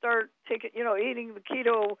could start eating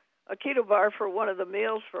a keto bar for one of the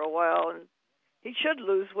meals for a while, and he should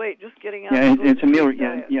lose weight just getting on. Yeah, it's a meal.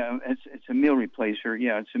 Diet. It's a meal replacer.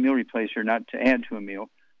 Yeah, it's a meal replacer, not to add to a meal.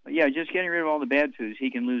 But yeah, just getting rid of all the bad foods. He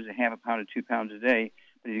can lose a half a pound to 2 pounds a day,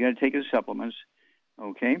 but he's got to take his supplements.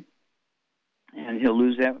 Okay. And he'll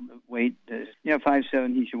lose that weight.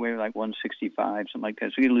 5'7", he should weigh like 165, something like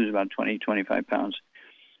that. So he'll lose about 20, 25 pounds.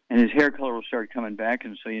 And his hair color will start coming back,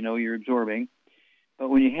 and so you're absorbing. But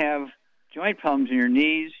when you have joint problems in your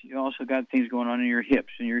knees, you also got things going on in your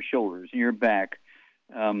hips and your shoulders and your back,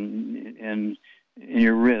 and in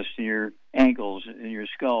your wrists and your ankles and your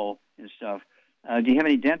skull and stuff. Do you have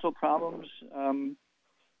any dental problems,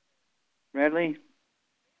 Bradley?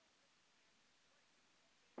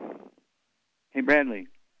 Hey, Bradley.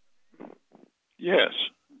 Yes.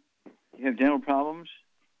 You have dental problems?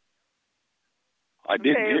 I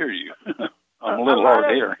didn't hear you. I'm a little hard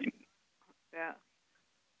of hearing. Yeah.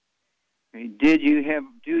 Okay. Do you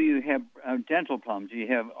have dental problems? Do you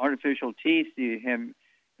have artificial teeth? Do you have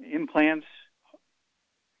implants?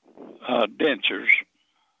 Dentures.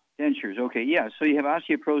 Dentures, okay, yeah. So you have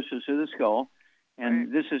osteoporosis of the skull,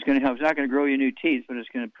 and this is going to help. It's not going to grow you new teeth, but it's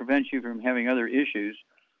going to prevent you from having other issues.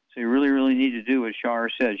 So you really, really need to do what Shar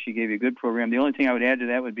said. She gave you a good program. The only thing I would add to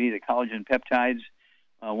that would be the collagen peptides,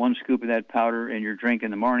 1 scoop of that powder in your drink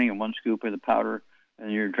in the morning and 1 scoop of the powder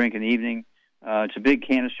in your drink in the evening. It's a big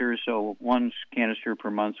canister, so 1 canister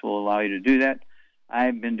per month will allow you to do that.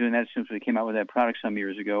 I've been doing that since we came out with that product some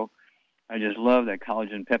years ago. I just love that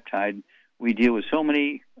collagen peptide. We deal with so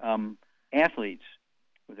many athletes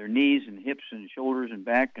with their knees and hips and shoulders and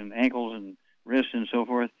back and ankles and wrists and so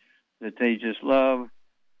forth that they just love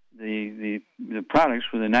the products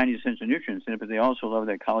with the 90 essential nutrients in it, but they also love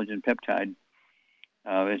that collagen peptide.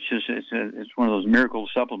 It's one of those miracle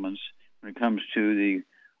supplements when it comes to the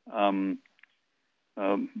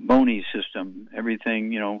bony system.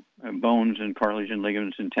 Everything, bones and cartilage and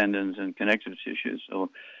ligaments and tendons and connective tissues. So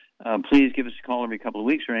please give us a call every couple of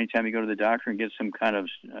weeks or anytime you go to the doctor and get some kind of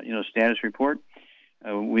status report.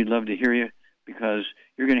 We'd love to hear you because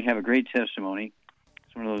you're going to have a great testimony.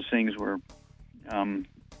 It's one of those things where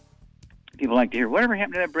people like to hear, whatever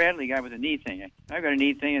happened to that Bradley guy with the knee thing? I've got a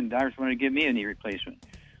knee thing and doctors want to give me a knee replacement.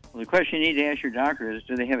 Well, the question you need to ask your doctor is,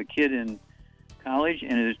 do they have a kid in college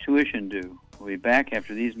and is tuition due? We'll be back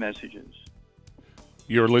after these messages.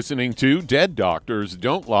 You're listening to Dead Doctors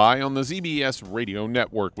Don't Lie on the ZBS Radio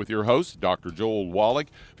Network with your host, Dr. Joel Wallach.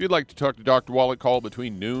 If you'd like to talk to Dr. Wallach, call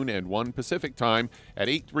between noon and 1 Pacific time at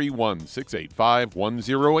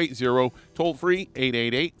 831-685-1080, toll free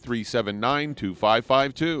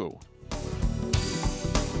 888-379-2552.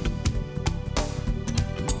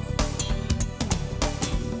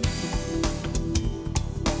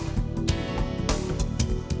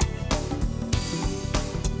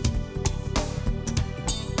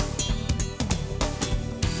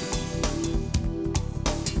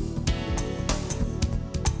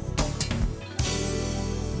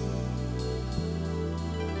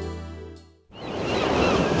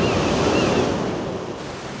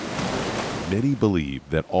 Many believe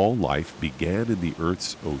that all life began in the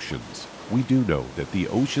Earth's oceans. We do know that the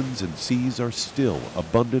oceans and seas are still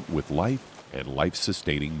abundant with life and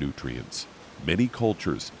life-sustaining nutrients. Many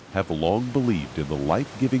cultures have long believed in the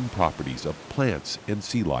life-giving properties of plants and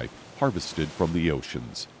sea life harvested from the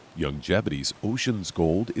oceans. Youngevity's Ocean's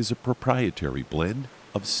Gold is a proprietary blend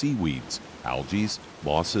of seaweeds, algae,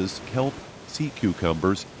 mosses, kelp, sea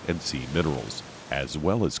cucumbers, and sea minerals, as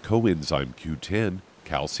well as coenzyme Q10,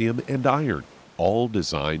 calcium, and iron, all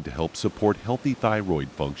designed to help support healthy thyroid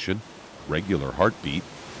function, regular heartbeat,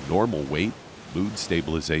 normal weight, mood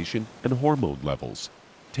stabilization, and hormone levels.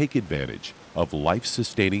 Take advantage of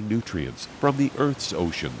life-sustaining nutrients from the Earth's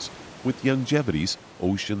oceans with Youngevity's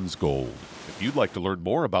Ocean's Gold. If you'd like to learn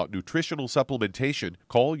more about nutritional supplementation,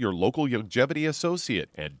 call your local Youngevity associate,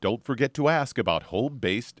 and don't forget to ask about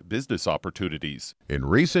home-based business opportunities. In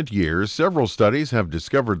recent years, several studies have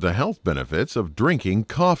discovered the health benefits of drinking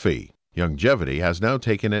coffee. Youngevity has now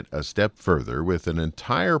taken it a step further with an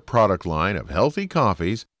entire product line of healthy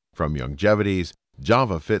coffees from Youngevity's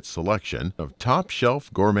JavaFit selection of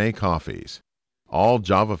top-shelf gourmet coffees. All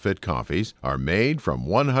JavaFit coffees are made from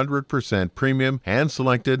 100% premium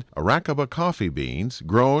hand-selected Arabica coffee beans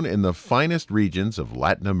grown in the finest regions of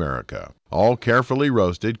Latin America, all carefully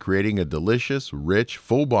roasted, creating a delicious, rich,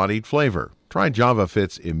 full-bodied flavor. Try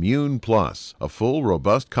JavaFit's Immune Plus, a full,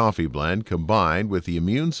 robust coffee blend combined with the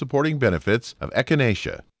immune-supporting benefits of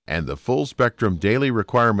echinacea and the full-spectrum daily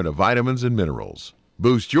requirement of vitamins and minerals.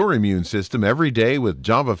 Boost your immune system every day with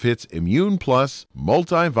JavaFit's Immune Plus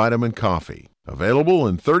multivitamin coffee. Available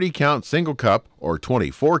in 30-count single cup or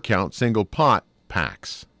 24-count single pot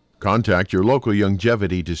packs. Contact your local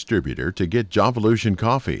Youngevity distributor to get Jovolution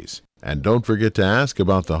coffees. And don't forget to ask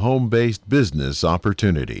about the home-based business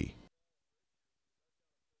opportunity.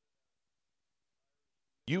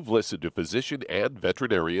 You've listened to physician and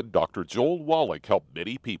veterinarian Dr. Joel Wallach help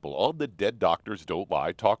many people on the Dead Doctors Don't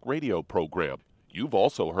Lie talk radio program. You've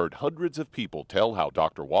also heard hundreds of people tell how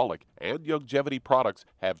Dr. Wallach and Youngevity products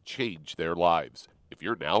have changed their lives. If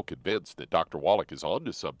you're now convinced that Dr. Wallach is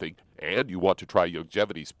onto something and you want to try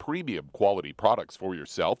Youngevity's premium quality products for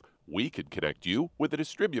yourself, we can connect you with a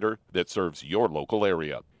distributor that serves your local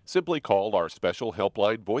area. Simply call our special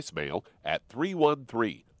helpline voicemail at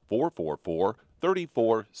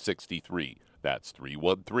 313-444-3463. That's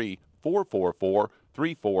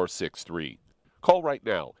 313-444-3463. Call right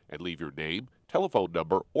now and leave your name, telephone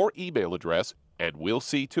number, or email address, and we'll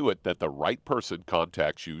see to it that the right person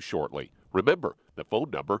contacts you shortly. Remember, the phone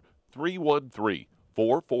number,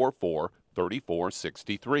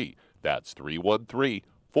 313-444-3463. That's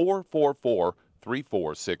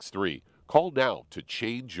 313-444-3463. Call now to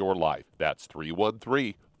change your life. That's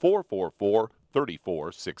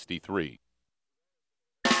 313-444-3463.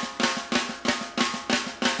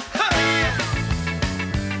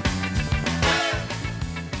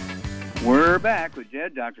 We're back with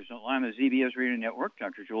Dead Doctors Don't Lie on the ZBS Radio Network.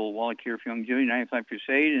 Dr. Joel Wallach here for Youngevity 95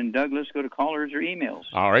 Crusade. And Doug, let's go to callers or emails.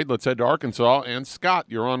 All right, let's head to Arkansas. And Scott,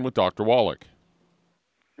 you're on with Dr. Wallach.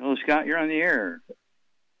 Hello, Scott. You're on the air.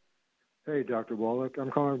 Hey, Dr. Wallach.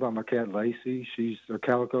 I'm calling about my cat, Lacey. She's a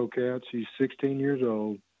calico cat. She's 16 years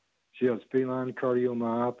old. She has feline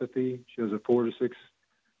cardiomyopathy. She has a 4 to 6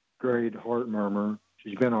 grade heart murmur.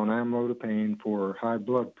 She's been on amlodipine for high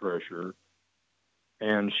blood pressure.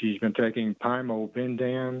 And she's been taking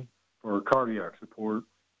Pimo-Vindan for cardiac support.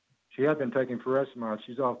 She had been taking furosemide.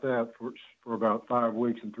 She's off that for about 5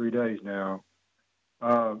 weeks and 3 days now.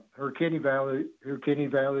 Her kidney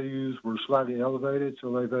values were slightly elevated,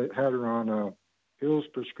 so they've had her on Hill's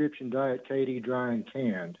prescription diet, Katie, dry and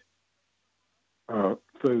canned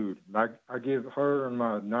food. I give her and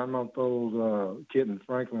my 9-month-old kitten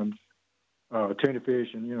Franklin tuna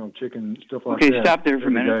fish and chicken, stuff like that. Okay, stop there for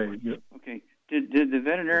a minute. Yeah. Okay. Did the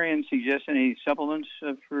veterinarian suggest any supplements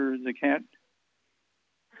for the cat?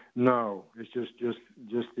 No, it's just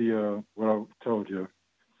the what I told you.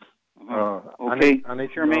 Okay, I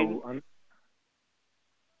need Charmaine. to know.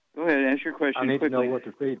 Go ahead, ask your question I need quickly. to know what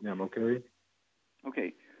to feed them. Okay.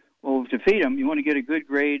 Okay. Well, to feed them, you want to get a good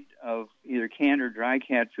grade of either canned or dry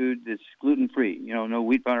cat food that's gluten-free. No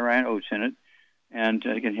wheat, butter, and oats in it, and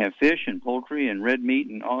you can have fish and poultry and red meat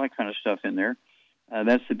and all that kind of stuff in there.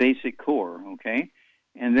 That's the basic core, okay?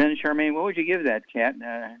 And then, Charmaine, what would you give that cat?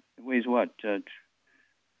 It weighs what? 16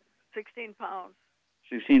 pounds.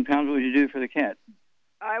 16 pounds. What would you do for the cat?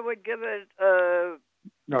 I would give it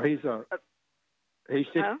No,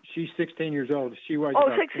 she's 16 years old. She weighs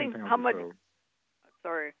about 16. 10 pounds How much? or so.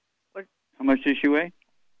 Sorry. What? How much does she weigh?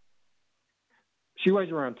 She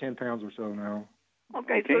weighs around 10 pounds or so now.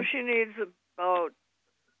 Okay, so she needs about,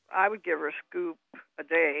 I would give her a scoop a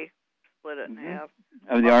day, split it in half.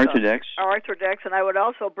 Of the Arthrodex. Arthrodex, and I would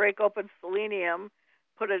also break open selenium,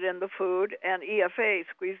 put it in the food, and EFA,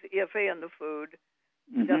 squeeze the EFA in the food,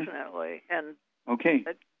 definitely. And okay.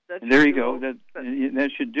 That there you go. That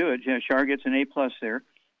should do it. Yeah, Char gets an A+ there.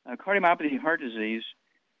 Cardiomyopathy, heart disease,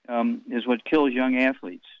 is what kills young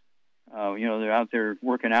athletes. They're out there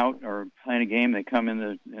working out or playing a game. They come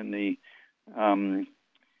in the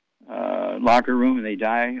locker room and they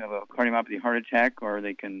die of a cardiomyopathy heart attack, or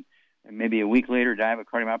they can maybe a week later die of a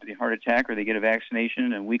cardiomyopathy heart attack, or they get a vaccination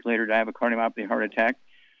and a week later die of a cardiomyopathy heart attack.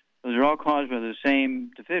 Those are all caused by the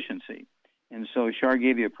same deficiency. And so Char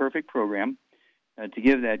gave you a perfect program to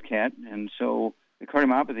give that cat, and so the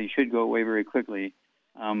cardiomyopathy should go away very quickly.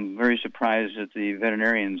 I'm very surprised that the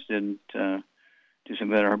veterinarians didn't do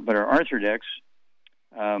some better. But our Arthrodex,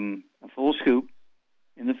 a full scoop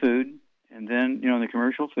in the food, and then in the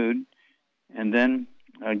commercial food, and then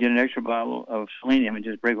get an extra bottle of selenium and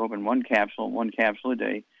just break open one capsule a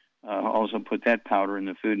day. Also put that powder in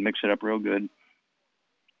the food, mix it up real good.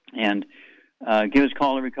 And give us a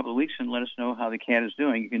call every couple of weeks and let us know how the cat is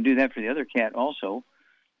doing. You can do that for the other cat also,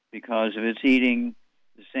 because if it's eating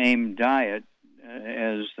the same diet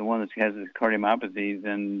as the one that has the cardiomyopathy,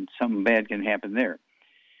 then something bad can happen there.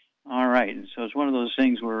 All right, and so it's one of those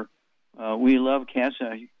things where we love cats.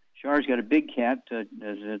 Char's got a big cat.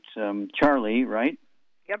 It's Charlie, right?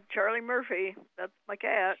 Yep, Charlie Murphy. That's my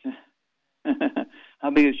cat.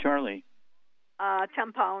 How big is Charlie?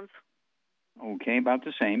 10 pounds. Okay, about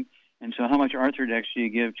the same. And so how much Arthrodex do you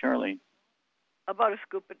give Charlie? About a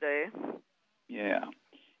scoop a day. Yeah.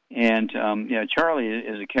 And, Charlie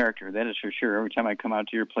is a character, that is for sure. Every time I come out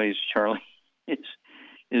to your place, Charlie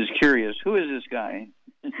is curious. Who is this guy?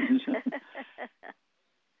 He's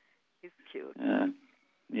cute.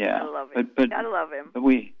 Yeah. I love him. But gotta love him. But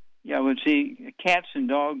we see cats and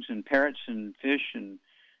dogs and parrots and fish and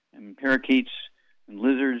parakeets and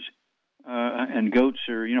lizards and goats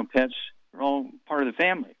or, pets are all part of the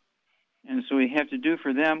family. And so we have to do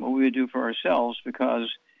for them what we would do for ourselves, because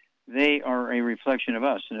they are a reflection of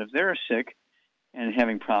us. And if they're sick and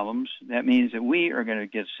having problems, that means that we are going to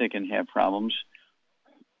get sick and have problems.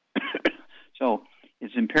 So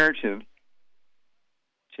it's imperative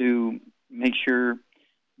to make sure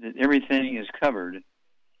that everything is covered.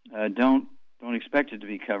 Don't expect it to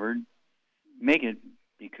be covered. Make it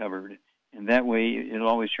be covered. And that way it'll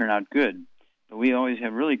always turn out good. But we always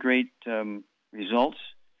have really great results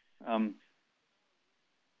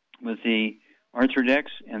with the Arthrodex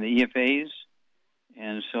and the EFAs.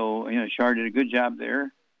 And so, Char did a good job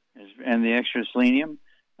there. And the extra selenium.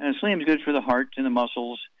 And selenium is good for the heart and the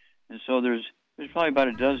muscles. And so there's probably about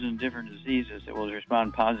a dozen different diseases that will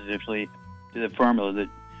respond positively to the formula that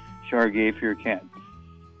Char gave for your cat.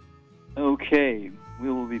 Okay, we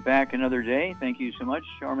will be back another day. Thank you so much,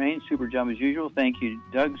 Charmaine. Super job as usual. Thank you,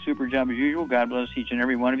 Doug. Super job as usual. God bless each and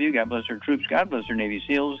every one of you. God bless our troops. God bless our Navy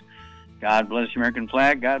SEALs. God bless the American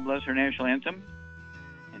flag. God bless our national anthem.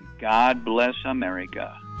 And God bless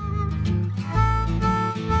America.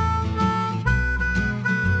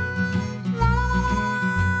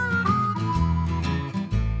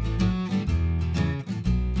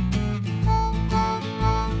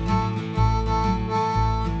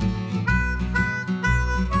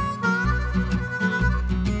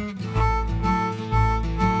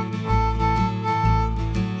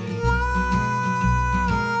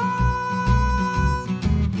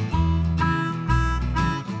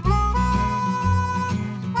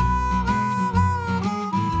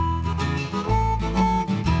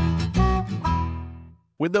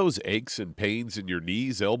 When those aches and pains in your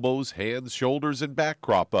knees, elbows, hands, shoulders, and back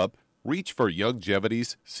crop up, reach for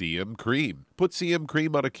Youngevity's CM Cream. Put CM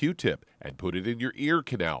Cream on a Q-tip and put it in your ear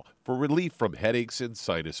canal for relief from headaches and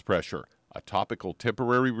sinus pressure. A topical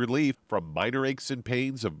temporary relief from minor aches and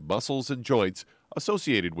pains of muscles and joints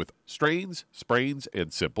associated with strains, sprains,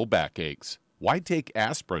 and simple backaches. Why take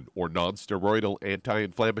aspirin or non-steroidal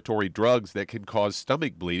anti-inflammatory drugs that can cause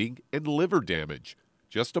stomach bleeding and liver damage?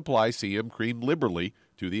 Just apply CM Cream liberally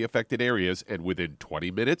to the affected areas, and within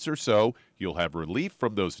 20 minutes or so, you'll have relief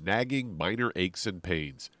from those nagging minor aches and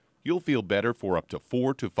pains. You'll feel better for up to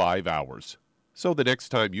 4 to 5 hours. So the next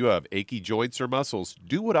time you have achy joints or muscles,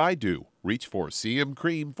 do what I do. Reach for CM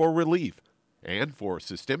Cream for relief. And for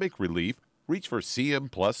systemic relief, reach for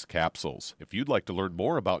CM Plus capsules. If you'd like to learn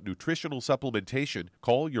more about nutritional supplementation,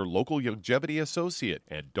 call your local Youngevity associate.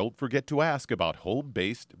 And don't forget to ask about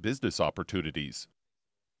home-based business opportunities.